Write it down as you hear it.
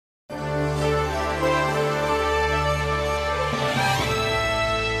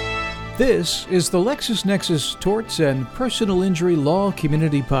This is the LexisNexis Torts and Personal Injury Law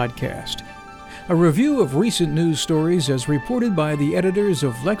Community Podcast, a review of recent news stories as reported by the editors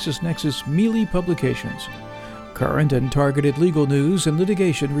of LexisNexis Mealey publications, current and targeted legal news and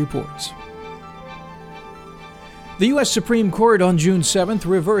litigation reports. The U.S. Supreme Court on June 7th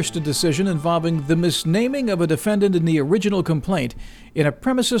reversed a decision involving the misnaming of a defendant in the original complaint in a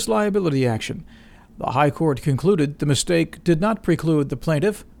premises liability action. The High Court concluded the mistake did not preclude the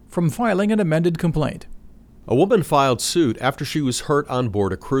plaintiff from filing an amended complaint. A woman filed suit after she was hurt on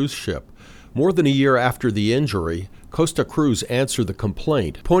board a cruise ship. More than a year after the injury, Costa Cruise answered the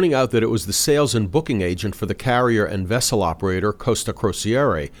complaint, pointing out that it was the sales and booking agent for the carrier and vessel operator Costa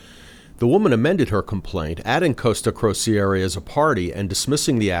Crociere. The woman amended her complaint, adding Costa Crociere as a party and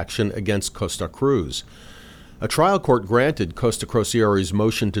dismissing the action against Costa Cruise. A trial court granted Costa Crociere's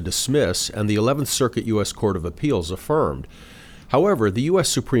motion to dismiss, and the 11th Circuit U.S. Court of Appeals affirmed. However, the U.S.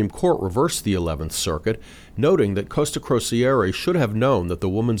 Supreme Court reversed the 11th Circuit, noting that Costa Crociere should have known that the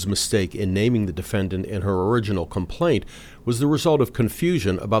woman's mistake in naming the defendant in her original complaint was the result of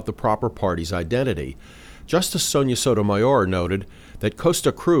confusion about the proper party's identity. Justice Sonia Sotomayor noted that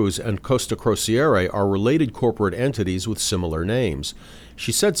Costa Cruise and Costa Crociere are related corporate entities with similar names.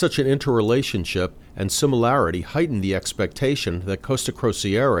 She said such an interrelationship and similarity heightened the expectation that Costa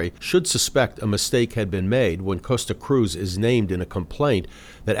Crociere should suspect a mistake had been made when Costa Cruise is named in a complaint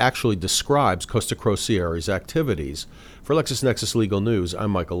that actually describes Costa Crociere's activities. For LexisNexis Legal News,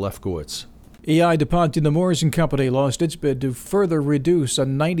 I'm Michael Lefkowitz. E.I. DuPont de Nemours and Company lost its bid to further reduce a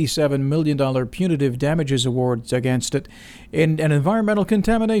 $97 million punitive damages award against it in an environmental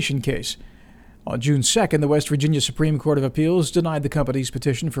contamination case. On June 2nd, the West Virginia Supreme Court of Appeals denied the company's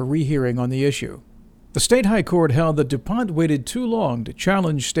petition for rehearing on the issue. The state high court held that DuPont waited too long to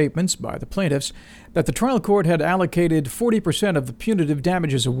challenge statements by the plaintiffs that the trial court had allocated 40% of the punitive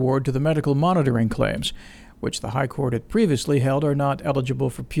damages award to the medical monitoring claims, which the High Court had previously held are not eligible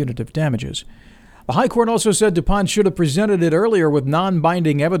for punitive damages. The High Court also said DuPont should have presented it earlier with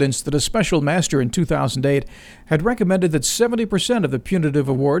non-binding evidence that a special master in 2008 had recommended that 70% of the punitive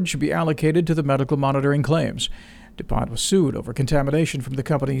award should be allocated to the medical monitoring claims. DuPont was sued over contamination from the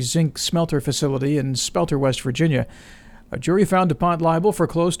company's zinc smelter facility in Spelter, West Virginia. A jury found DuPont liable for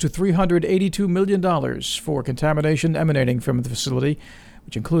close to $382 million for contamination emanating from the facility,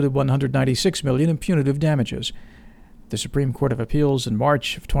 which included $196 million in punitive damages. The Supreme Court of Appeals in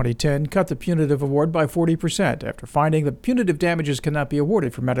March of 2010 cut the punitive award by 40% after finding that punitive damages cannot be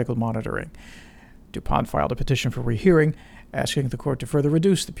awarded for medical monitoring. DuPont filed a petition for rehearing, asking the court to further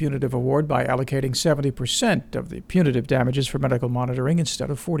reduce the punitive award by allocating 70% of the punitive damages for medical monitoring instead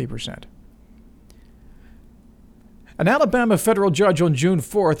of 40%. An Alabama federal judge on June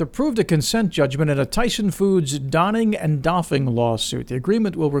 4th approved a consent judgment in a Tyson Foods donning and doffing lawsuit. The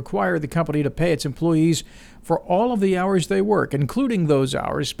agreement will require the company to pay its employees for all of the hours they work, including those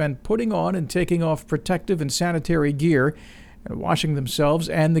hours spent putting on and taking off protective and sanitary gear and washing themselves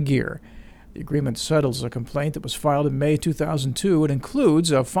and the gear. The agreement settles a complaint that was filed in May 2002 and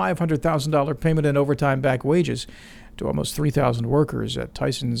includes a $500,000 payment in overtime back wages to almost 3,000 workers at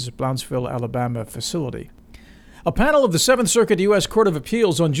Tyson's Brownsville, Alabama facility. A panel of the 7th Circuit U.S. Court of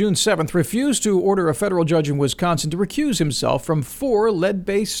Appeals on June 7th refused to order a federal judge in Wisconsin to recuse himself from 4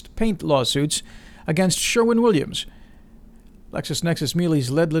 lead-based paint lawsuits against Sherwin-Williams. LexisNexis Mealey's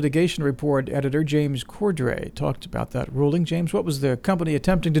lead litigation report editor James Cordray talked about that ruling. James, what was the company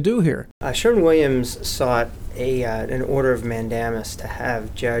attempting to do here? Sherwin-Williams sought an order of mandamus to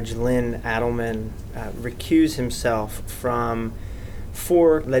have Judge Lynn Adelman recuse himself from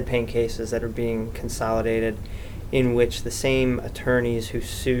 4 lead paint cases that are being consolidated, in which the same attorneys who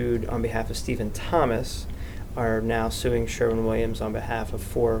sued on behalf of Stephen Thomas are now suing Sherwin-Williams on behalf of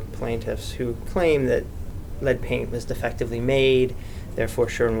 4 plaintiffs who claim that lead paint was defectively made, therefore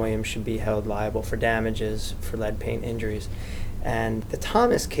Sherwin-Williams should be held liable for damages for lead paint injuries. And the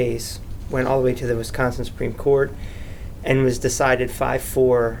Thomas case went all the way to the Wisconsin Supreme Court and was decided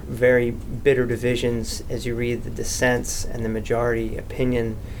 5-4, very bitter divisions as you read the dissents and the majority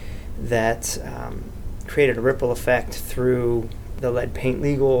opinion that created a ripple effect through the lead paint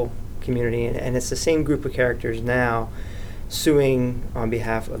legal community. And it's the same group of characters now suing on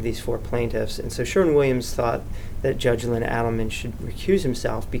behalf of these 4 plaintiffs. And so Sherwin-Williams thought that Judge Lynn Adelman should recuse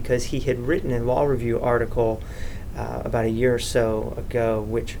himself because he had written a law review article about a year or so ago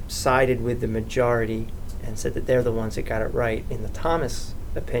which sided with the majority and said that they're the ones that got it right in the Thomas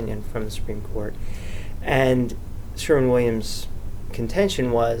opinion from the Supreme Court. And Sherwin-Williams'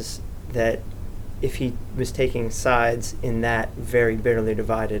 contention was that if he was taking sides in that very bitterly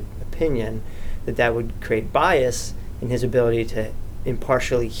divided opinion, that would create bias in his ability to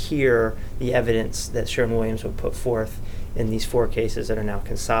impartially hear the evidence that Sherwin-Williams would put forth in these 4 cases that are now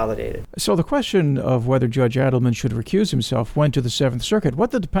consolidated. So the question of whether Judge Adelman should recuse himself went to the Seventh Circuit.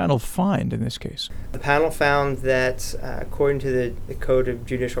 What did the panel find in this case? The panel found that, according to the Code of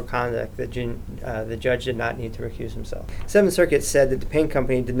Judicial Conduct, the judge did not need to recuse himself. Seventh Circuit said that the paint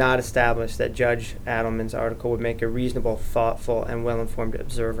company did not establish that Judge Adelman's article would make a reasonable, thoughtful, and well-informed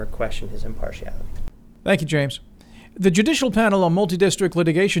observer question his impartiality. Thank you, James. The Judicial Panel on Multi-District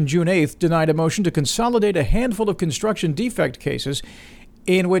Litigation June 8th denied a motion to consolidate a handful of construction defect cases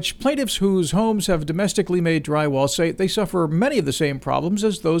in which plaintiffs whose homes have domestically made drywall say they suffer many of the same problems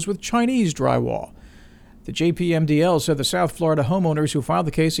as those with Chinese drywall. The JPMDL said the South Florida homeowners who filed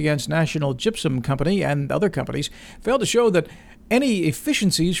the case against National Gypsum Company and other companies failed to show that any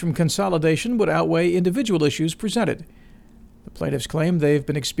efficiencies from consolidation would outweigh individual issues presented. The plaintiffs claim they've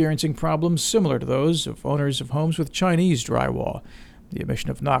been experiencing problems similar to those of owners of homes with Chinese drywall. The emission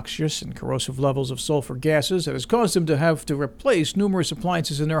of noxious and corrosive levels of sulfur gases has caused them to have to replace numerous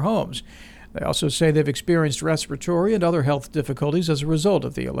appliances in their homes. They also say they've experienced respiratory and other health difficulties as a result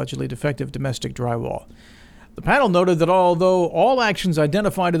of the allegedly defective domestic drywall. The panel noted that although all actions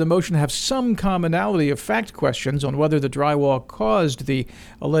identified in the motion have some commonality of fact questions on whether the drywall caused the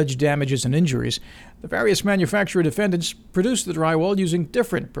alleged damages and injuries, the various manufacturer defendants produced the drywall using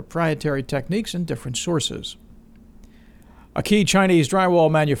different proprietary techniques and different sources. A key Chinese drywall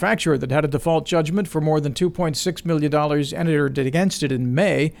manufacturer that had a default judgment for more than $2.6 million entered against it in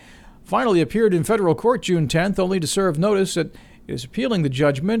May finally appeared in federal court June 10th, only to serve notice that it is appealing the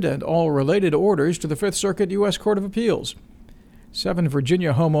judgment and all related orders to the Fifth Circuit U.S. Court of Appeals. 7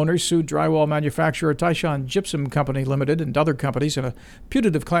 Virginia homeowners sued drywall manufacturer Taishan Gypsum Company Limited and other companies in a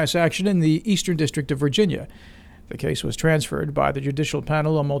putative class action in the Eastern District of Virginia. The case was transferred by the Judicial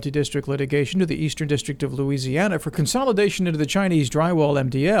Panel on Multi-District Litigation to the Eastern District of Louisiana for consolidation into the Chinese drywall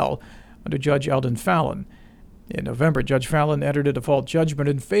MDL under Judge Eldon Fallon. In November, Judge Fallon entered a default judgment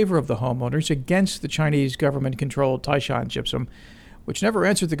in favor of the homeowners against the Chinese government-controlled Taishan Gypsum, which never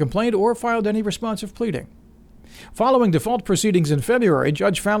answered the complaint or filed any responsive pleading. Following default proceedings in February,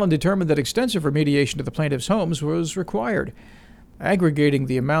 Judge Fallon determined that extensive remediation of the plaintiffs' homes was required. Aggregating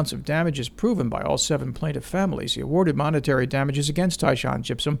the amounts of damages proven by all 7 plaintiff families, he awarded monetary damages against Taishan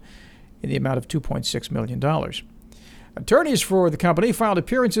Gypsum in the amount of $2.6 million. Attorneys for the company filed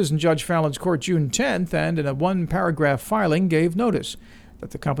appearances in Judge Fallon's court June 10th and in a 1-paragraph filing gave notice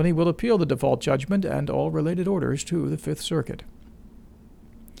that the company will appeal the default judgment and all related orders to the Fifth Circuit.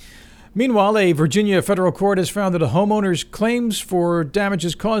 Meanwhile, a Virginia federal court has found that a homeowner's claims for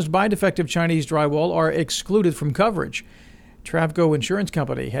damages caused by defective Chinese drywall are excluded from coverage. Travco Insurance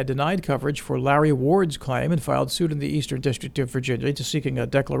Company had denied coverage for Larry Ward's claim and filed suit in the Eastern District of Virginia to seeking a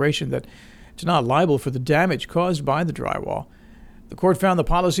declaration that it's not liable for the damage caused by the drywall. The court found the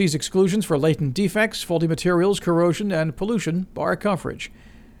policy's exclusions for latent defects, faulty materials, corrosion, and pollution bar coverage.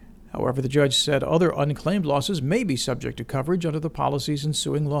 However, the judge said other unclaimed losses may be subject to coverage under the policy's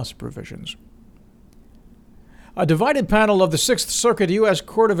ensuing loss provisions. A divided panel of the Sixth Circuit U.S.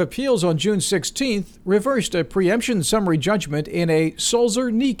 Court of Appeals on June 16th reversed a preemption summary judgment in a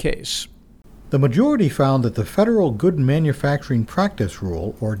Sulzer knee case. The majority found that the Federal Good Manufacturing Practice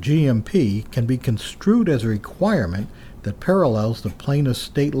Rule, or GMP, can be construed as a requirement that parallels the plaintiff's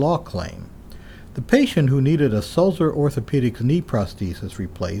state law claim. The patient who needed a Sulzer Orthopedics knee prosthesis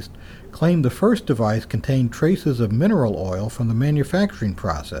replaced claimed the first device contained traces of mineral oil from the manufacturing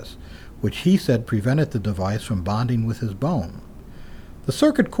process, which he said prevented the device from bonding with his bone. The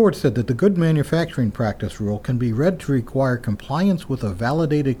circuit court said that the Good Manufacturing Practice Rule can be read to require compliance with a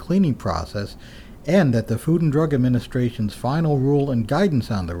validated cleaning process and that the Food and Drug Administration's final rule and guidance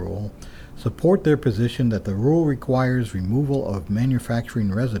on the rule support their position that the rule requires removal of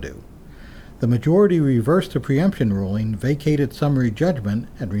manufacturing residue. The majority reversed the preemption ruling, vacated summary judgment,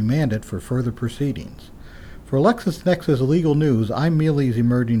 and remanded for further proceedings. For LexisNexis Legal News, I'm Mealey's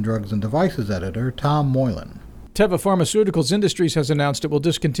Emerging Drugs and Devices editor, Tom Moylan. Teva Pharmaceuticals Industries has announced it will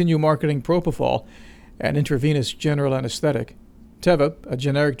discontinue marketing propofol, an intravenous general anesthetic. Teva, a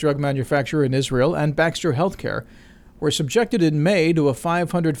generic drug manufacturer in Israel, and Baxter Healthcare were subjected in May to a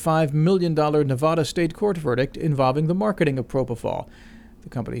 $505 million Nevada state court verdict involving the marketing of propofol. The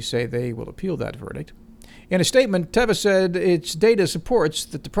companies say they will appeal that verdict. In a statement, Teva said its data supports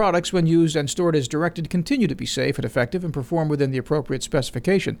that the products, when used and stored as directed, continue to be safe and effective and perform within the appropriate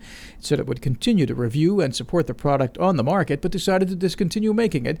specification. It said it would continue to review and support the product on the market, but decided to discontinue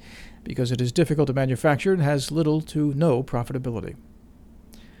making it because it is difficult to manufacture and has little to no profitability.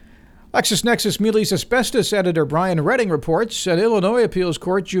 LexisNexis Mealey's asbestos editor Brian Redding reports an Illinois appeals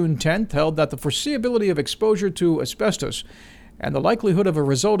court June 10th held that the foreseeability of exposure to asbestos and the likelihood of a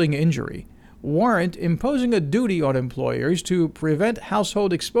resulting injury warrant imposing a duty on employers to prevent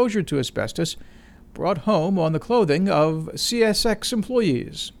household exposure to asbestos brought home on the clothing of CSX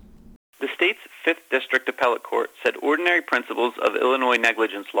employees. The state's 5th District Appellate Court said ordinary principles of Illinois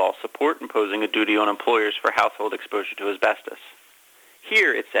negligence law support imposing a duty on employers for household exposure to asbestos.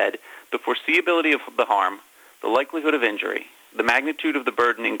 Here, it said, the foreseeability of the harm, the likelihood of injury, the magnitude of the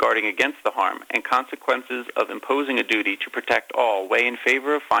burden in guarding against the harm, and consequences of imposing a duty to protect all weigh in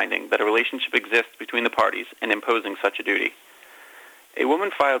favor of finding that a relationship exists between the parties and imposing such a duty. A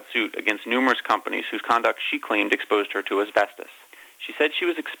woman filed suit against numerous companies whose conduct she claimed exposed her to asbestos. She said she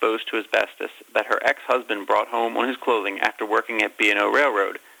was exposed to asbestos that her ex-husband brought home on his clothing after working at B&O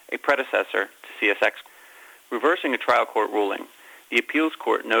Railroad, a predecessor to CSX. Reversing a trial court ruling, the appeals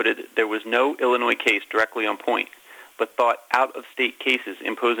court noted there was no Illinois case directly on point, but thought out-of-state cases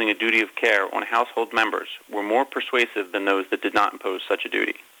imposing a duty of care on household members were more persuasive than those that did not impose such a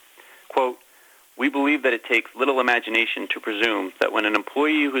duty. Quote, "We believe that it takes little imagination to presume that when an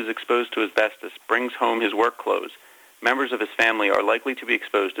employee who is exposed to asbestos brings home his work clothes, members of his family are likely to be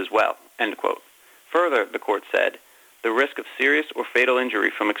exposed as well." End quote. Further, the court said, the risk of serious or fatal injury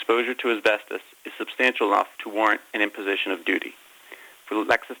from exposure to asbestos is substantial enough to warrant an imposition of duty. For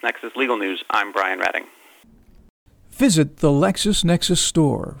LexisNexis Legal News, I'm Brian Redding. Visit the LexisNexis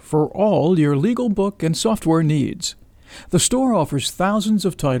store for all your legal book and software needs. The store offers thousands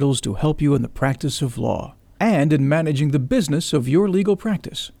of titles to help you in the practice of law and in managing the business of your legal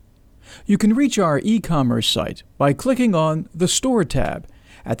practice. You can reach our e-commerce site by clicking on the Store tab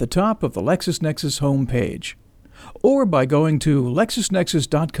at the top of the LexisNexis homepage, or by going to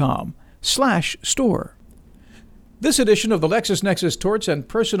lexisnexis.com/store. This edition of the LexisNexis Torts and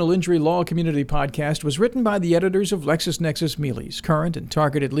Personal Injury Law Community Podcast was written by the editors of LexisNexis Mealey's current and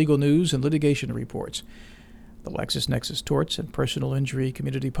targeted legal news and litigation reports. The LexisNexis Torts and Personal Injury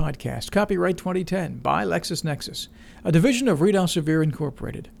Community Podcast, copyright 2010 by LexisNexis, a division of Reed Elsevier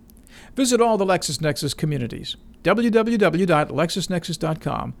Incorporated. Visit all the LexisNexis communities,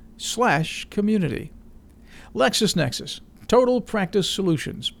 www.lexisnexis.com/community. LexisNexis, Total Practice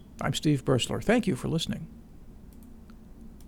Solutions. I'm Steve Bursler. Thank you for listening.